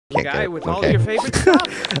Can't Guy get with it. all Okay. your favorite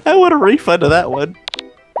stuff. I want a refund of that one.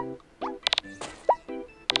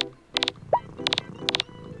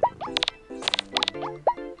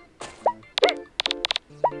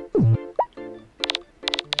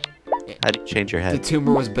 How do you change your The head?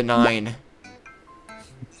 tumor was benign.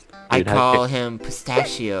 I Dude, call him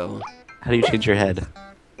Pistachio. How do you change your head?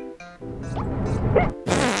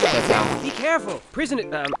 That's how. Be careful.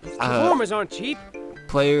 Performers aren't cheap.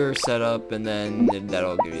 Player setup, and then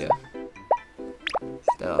that'll give you.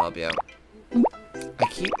 That'll help you out. I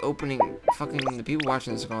keep opening. Fucking the people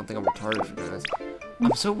watching this are gonna think I'm retarded for doing this.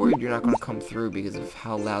 I'm so worried you're not gonna come through because of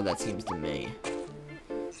how loud that seems to me.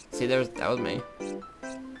 See, that was me.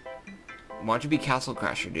 Why don't you be Castle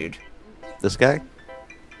Crasher, dude? This guy?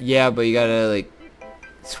 Yeah, but you gotta like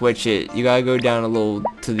switch it. You gotta go down a little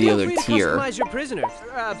to the other tier, Customize your prisoner,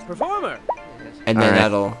 performer. and then Alright.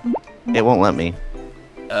 that'll. It won't let me.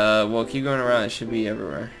 Well, keep going around. It should be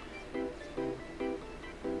everywhere.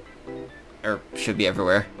 Or should be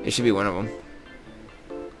everywhere. It should be one of them.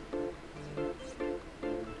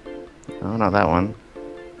 Oh, not that one.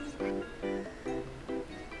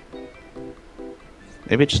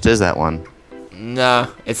 Maybe it just is that one.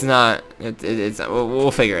 No, it's not. It's.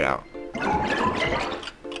 We'll figure it out.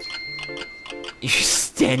 You're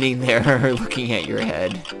standing there looking at your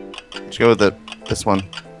head. Let's go with this one.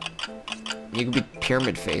 You could be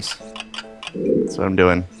pyramid face. That's what I'm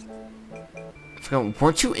doing. I forgot,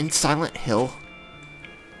 weren't you in Silent Hill?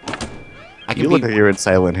 I You could look be. like you're in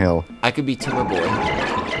Silent Hill. I could be Tumor Boy.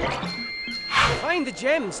 Find the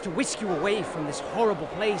gems to whisk you away from this horrible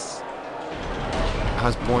place. I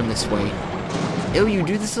was born this way. Ew, you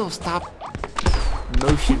do this little stop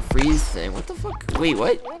motion freeze thing. What the fuck? Wait,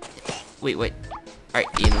 what? Wait. Alright,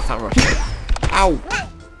 Ian, let's not rush it. Ow!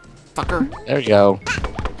 Fucker. There you go.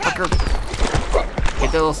 Fucker.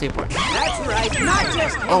 Get that little save point. That's right, not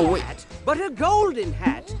just a Oh, wait. hat, but a golden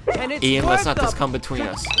hat. And it's Ian, let's worth not this the come between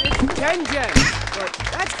us. 10 gems. But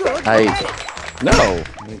that's good. I- Get it. No.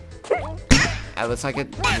 Let's not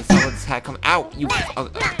let this hat come. Ow! You.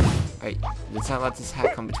 Alright, let's not let this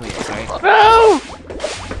hat come between us, alright? No!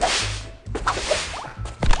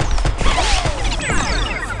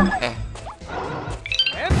 Eh,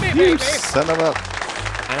 Help me, You baby. son of a...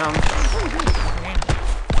 I know.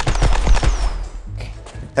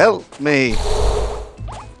 Help me.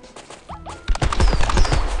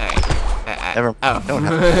 Alright. Never. Oh. Don't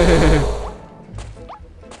have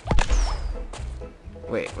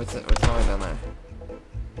Wait, what's wrong down there?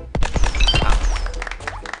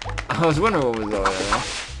 Oh. I was wondering what was over there.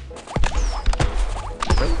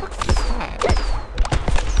 Where the fuck is this hat?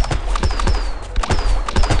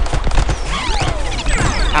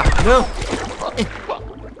 Ah, no!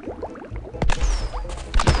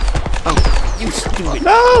 Oh, you stupid!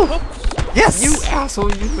 No! Yes! You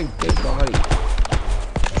asshole! You used my dead body.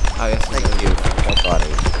 Oh yes, Thank you. My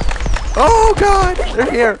body. Oh god!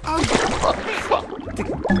 They're here!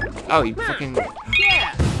 Oh, you fucking.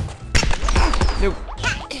 Yeah. No.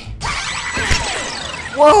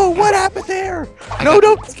 Whoa! What happened there? No,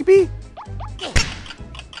 don't, Skippy!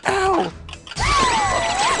 Ow!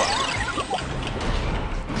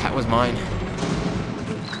 That was mine.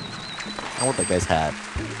 I want that guy's hat.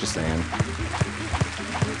 Just saying.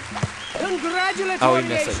 Congratulations. Oh, we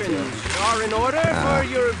missed it, too. You are in order for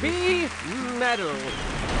your B medal.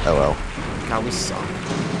 Oh well. God, we suck.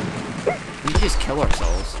 We just kill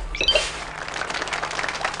ourselves.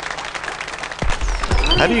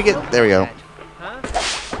 How do you get... There we go. Huh?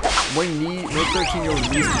 My 13-year-old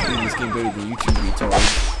niece can play this game better than YouTube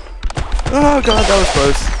retards. Oh god, that was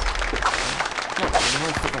close. They're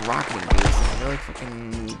like fucking rocketing, dude. They're like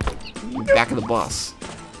fucking back of the bus.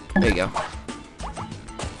 There you go.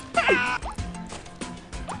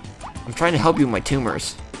 I'm trying to help you with my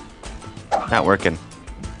tumors. Not working.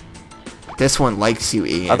 This one likes you,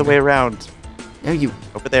 Ian. Other way around. No, you.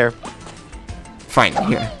 Over there. Fine,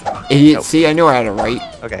 here. Idiot. Nope. See, I know I had it right.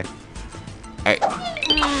 Okay. Alright.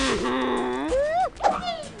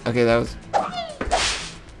 Okay, that was.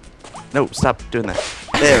 No, stop doing that.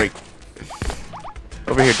 There we go.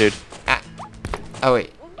 Over here, dude. Ah. Oh,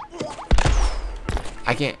 wait.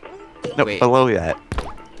 I can't. No, Wait. below that.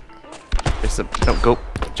 There's some... No, go.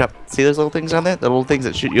 Jump. See those little things on there? The little things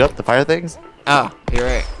that shoot you up? The fire things? Oh, you're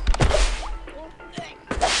right.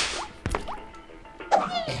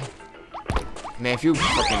 Man, if you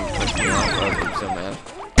fucking push me off, I would be so mad.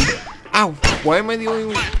 Ow! Why am I the only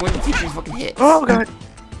one to take these fucking hits? Oh god.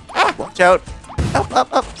 Ah! Watch out. Up,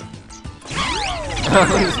 up, up.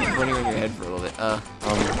 I was just running on your head for a little bit.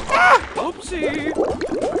 Oopsie.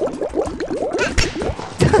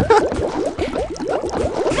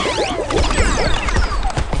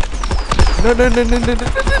 No, no, no, no, no, no, no, no.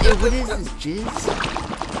 Hey, what is this,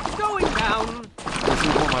 jizz? Going down. This is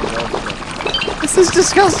what my walls look like. This is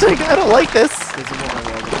disgusting. I don't like this. This is what my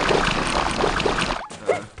walls look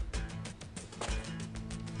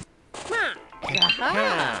like.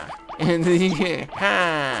 Ha! And then you get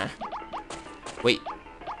ha! Wait.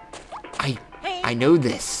 I know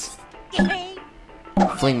this.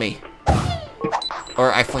 Fling me.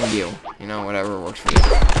 Or I fling you. You know, whatever works for you.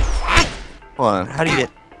 Hold on. How do you get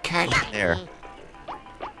Catch. there?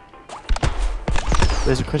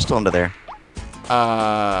 There's a crystal under there.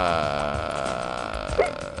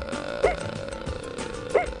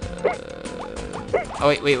 Oh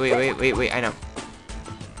wait, I know.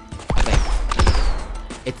 I think.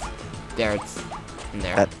 It's there, it's in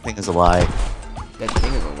there. That thing is a lie. That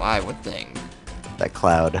thing is a lie, what thing? That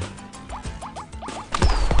cloud.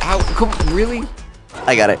 Ow, come, really?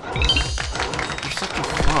 I got it. You're such a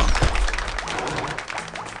fuck.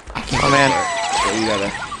 I can't Oh, get man. there, so you gotta...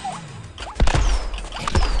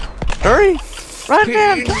 Hurry! Run,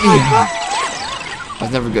 man! Come on, I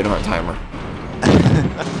was never good on timer.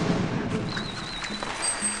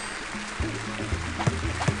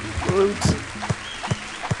 Oops.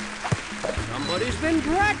 Somebody's been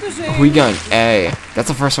practicing. We got an A. That's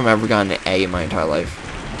the first time I've ever gotten an A in my entire life.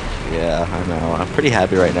 Yeah, I know. I'm pretty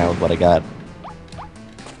happy right now with what I got.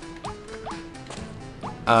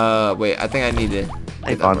 Wait, I think I need to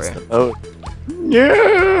Hey, get that for you. Oh.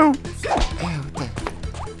 No! Ew, what the...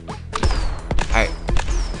 Alright.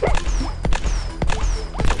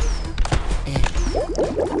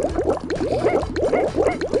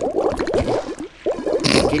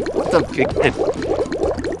 What the...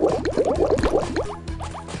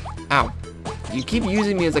 Ow. You keep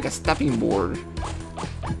using me as like a stepping board.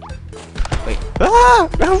 Wait. Ah!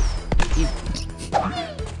 No! You...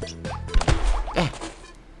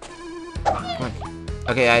 Come on.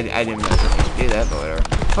 Okay, I didn't mean to do that, but whatever.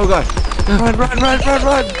 Oh god! Run, run, run, run,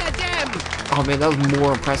 run! Oh man, that was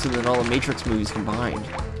more impressive than all the Matrix movies combined.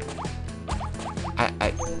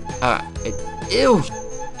 Ew!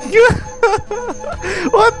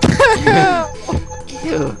 What the hell?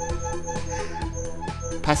 Ew!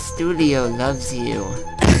 Pastudio loves you.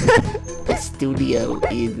 Pastudio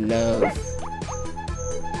is love.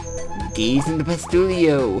 Gaze into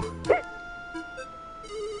Pastudio.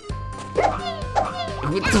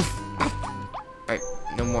 What the f- Alright,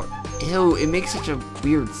 no more. Ew, it makes such a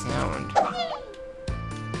weird sound.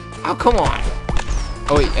 Oh, come on!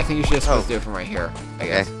 Oh wait, I think you should just supposed to do it from right here, I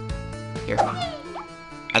guess. Here.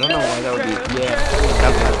 I don't know why that would be- yeah.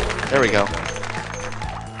 Okay, there we go.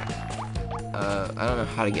 I don't know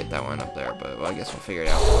how to get that one up there, but well, I guess we'll figure it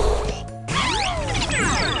out.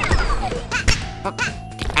 Fuck,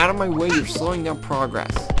 get out of my way, you're slowing down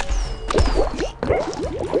progress.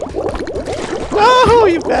 Oh,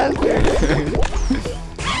 you bastard!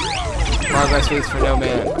 Progress waits for no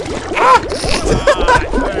man.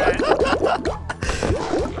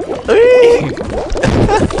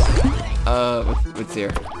 What's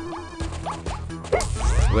here?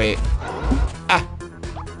 Wait. Ah!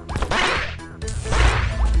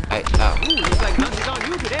 Looks like nothing's on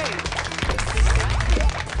you today.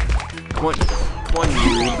 Come on,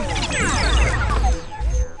 noob.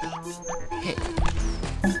 Hit.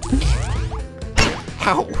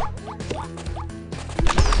 How?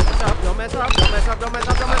 Don't mess up, don't mess up, don't mess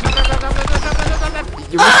up, don't mess up, don't mess up, don't mess up, don't mess up, don't mess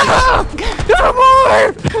up. You're missing. No more!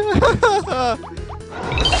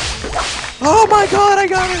 Oh my god, I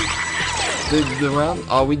got it! The round.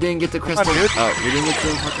 Oh, we didn't get the crystal. Come on, dude. Oh, we didn't get the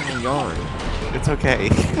fucking yarn. It's okay.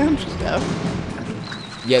 I'm just out.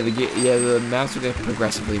 Yeah, the maps will get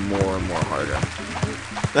progressively more and more harder.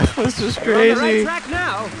 That was just We're on the right crazy. track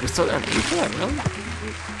now. We're still down 8 for that, really?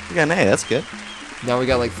 We got an A, that's good. Now we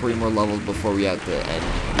got like 3 more levels before we have the end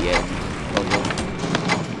level.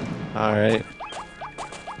 Alright.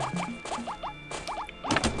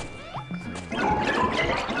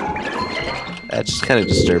 That's just kind of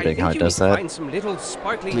disturbing how it does that. Find some little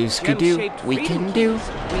sparkly Blue skidoo, gem-shaped we freedom can do.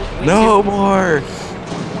 keys. No more!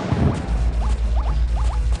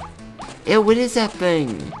 Ew, what is that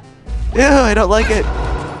thing? Ew, I don't like it.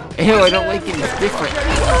 Ew, I don't like it. It's different. I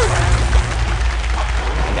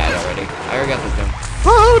died already. I already got the jump.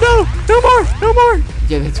 Oh no! No more! No more!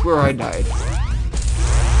 Yeah, that's where I died.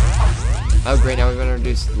 Oh great, now we're gonna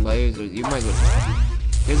introduce lasers. You might as well.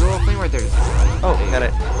 There's a little thing right there. Oh, got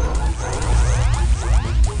it.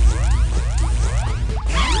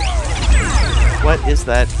 What is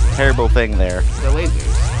that terrible thing there? The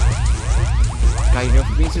lasers. God, you know,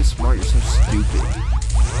 for being so smart, you're so stupid.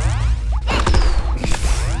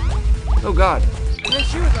 Oh god. And then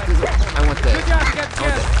she was like, I want that. good job, you got I want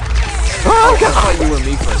scared. that. Oh I thought you were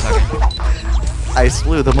me for a second. I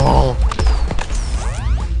slew them all.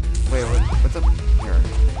 Wait, what's up here?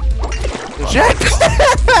 Shit!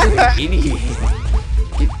 Idiot.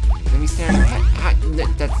 Let me stand on your head.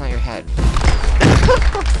 That's not your head.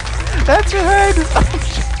 That's your head!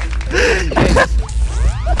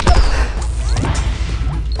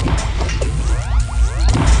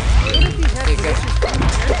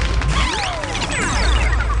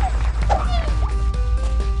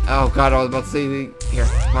 Oh god, I was about to say here,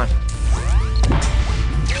 come on.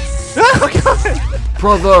 Oh god!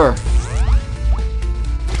 Brother!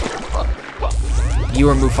 You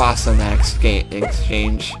were Mufasa in that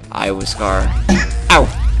exchange. I was Scar. Ow!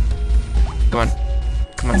 Come on.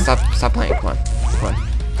 Come on, stop playing. Come on. Come on.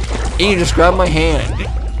 And you just grabbed my hand.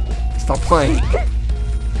 Stop playing.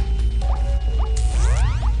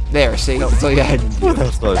 There, see? That's all you had to do. That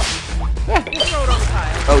was close.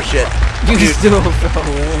 Oh shit. You still fell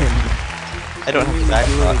in. I don't have to back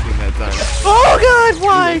do up. anything that time. Oh god,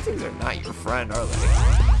 why? These things are not your friend, are they?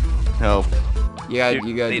 No. You gotta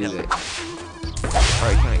do this.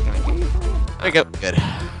 Alright, can I get you? There you go. Good.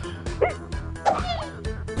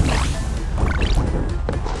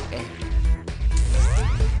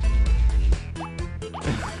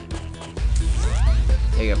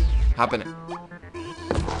 There you go. Hop in it.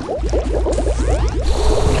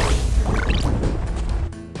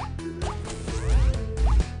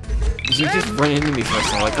 Did you just run into me for a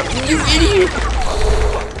second like that? You idiot!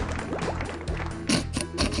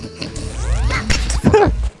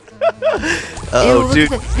 Uh-oh, Ew,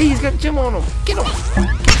 dude. Hey, he's got Jim on him. Get him.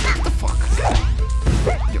 Get the fuck.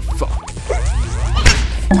 You're fucked.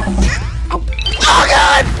 Ow. Oh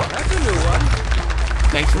god! That's a new one.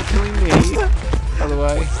 Thanks for killing me. By the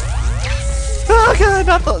way. Oh god,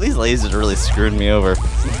 I thought these lasers really screwed me over.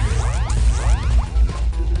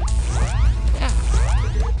 Yeah.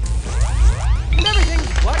 And everything's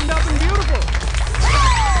buttoned up and beautiful.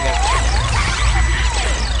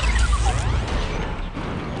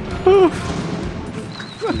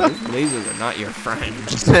 These lasers are not your friend.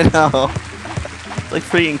 I know. It's like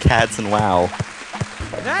freaking cats and WoW.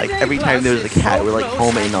 That Like, every time there was a A+ is cat, it would, so like,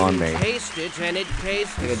 close home I in on can me. Taste it and it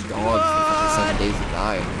tastes Like a dog for fucking 7 days to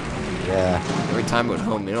die. Yeah. Every time it would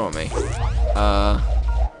home in on me.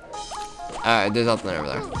 There's nothing over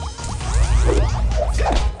there.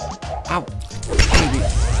 Ow. Hey, you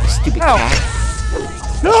stupid cat.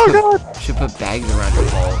 Oh god! Should put bags around your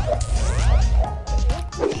ball.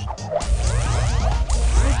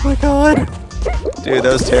 Oh my god! Dude,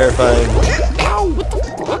 that was terrifying. Ow, what the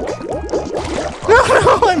fuck? No,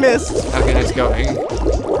 no, I missed! Okay, let's go.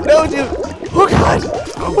 No, dude! Oh god!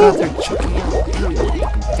 Oh god, they're choking out. Ew, you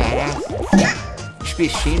fucking badass. You should be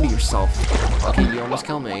ashamed of yourself. Okay, you almost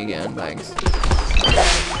killed me again. Thanks.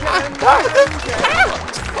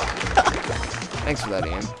 Thanks for that,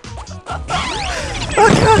 Ian. Oh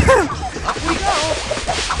god!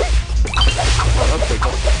 Oh, that's pretty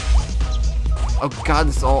cool. Oh god,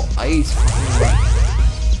 this is all ice.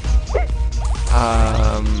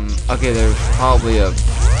 Okay, there's probably the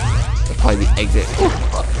exit.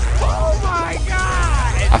 Oh my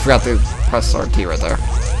god! I forgot to press RT right there.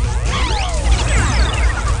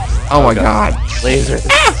 Oh my god. Laser.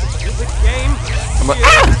 Stupid game. I'm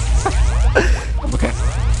okay.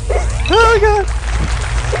 Oh god!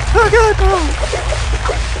 Oh god,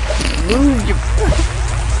 no! Move you.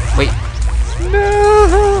 Wait.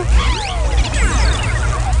 No!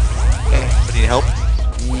 Do you need help?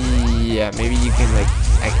 Yeah, maybe you can like,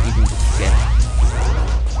 you can stand.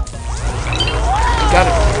 Got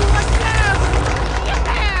it.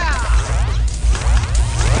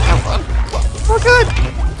 Oh god!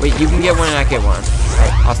 Wait, you can get one and I get one.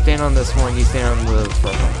 Alright, I'll stand on this one, you stand on the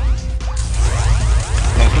first one.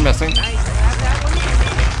 Thanks for missing.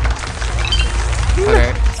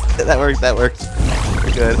 Okay. That worked.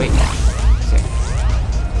 We're good. Wait. See.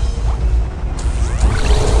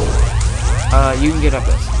 You can get up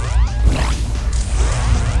this.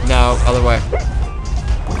 No, other way.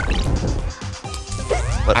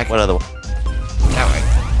 What other one? That way.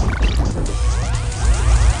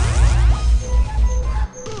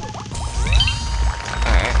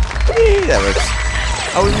 Alright. That works.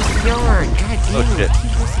 Oh, this is yarn. God damn Oh, it. shit.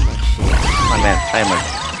 Keep missing that shit. Come on, man. Timer.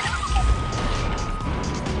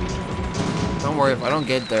 Don't worry, if I don't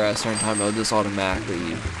get there at a certain time, it'll just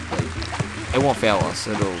automatically, like, it won't fail us.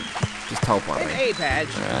 It'll just teleport An me. A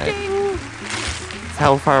badge. Alright.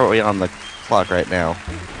 How far are we on the clock right now?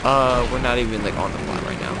 We're not even, like, on the plot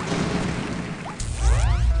right now.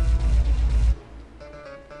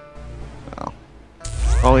 Oh.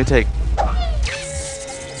 Only take...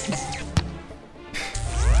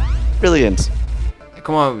 Brilliant.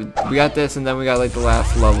 Come on, we got this, and then we got, like, the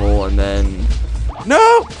last level, and then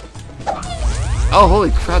No! Oh,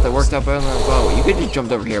 holy crap, that worked out better than I thought. You could just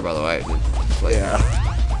jumped over here, by the way. Just like, Yeah.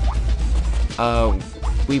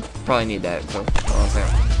 We probably need that, so hold on a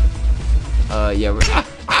second. Yeah, we're...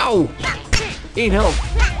 Ow! Need help!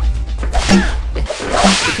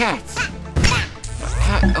 The cats!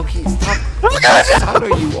 Okay, stop. What side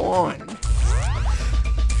are you on?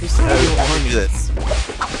 Whose side are you on? Do this.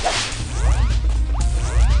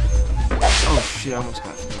 Oh shit, I almost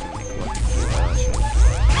got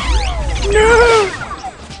No!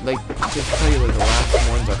 like, just to tell you, like, the last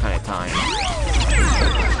ones are kind of timed.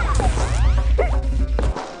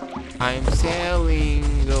 I'm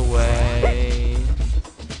sailing away.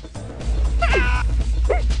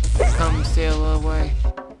 Come sail away.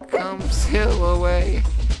 Come sail away.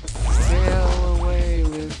 Sail away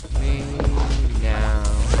with me now.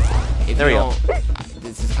 If There we go.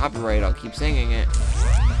 This is copyright, I'll keep singing it.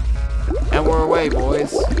 And we're away,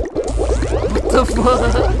 boys. What the fuck?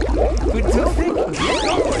 What the fuck?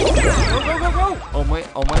 Go! On my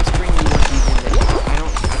screen, you weren't even there. I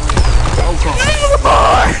don't oh god.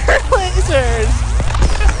 More lasers!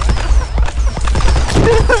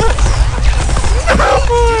 No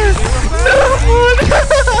more!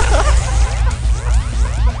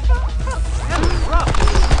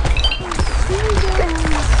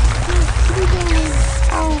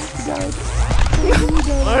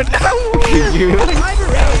 No more! You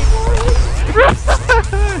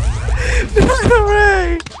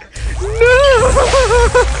Hooray! No!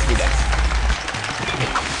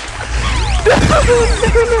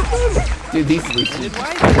 Dude, these lasers.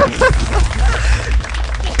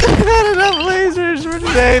 I've had enough lasers for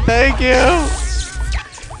today, thank you!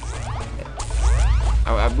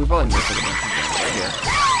 We probably missed a bunch of them right here.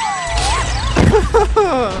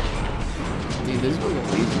 Dude, those little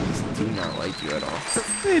lasers do not like you at all.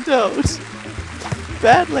 They don't.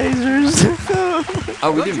 Bad lasers.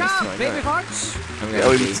 Oh, we Good did miss job, one. baby Right. hearts. I'm Yeah,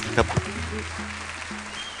 gonna we see. missed a couple.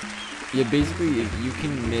 Yeah, basically, if you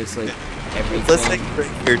can miss like everything. Let's take a break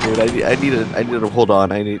here, dude. I need to hold on.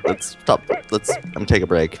 Let's stop. I'm gonna take a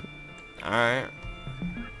break. All right.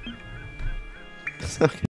 Okay.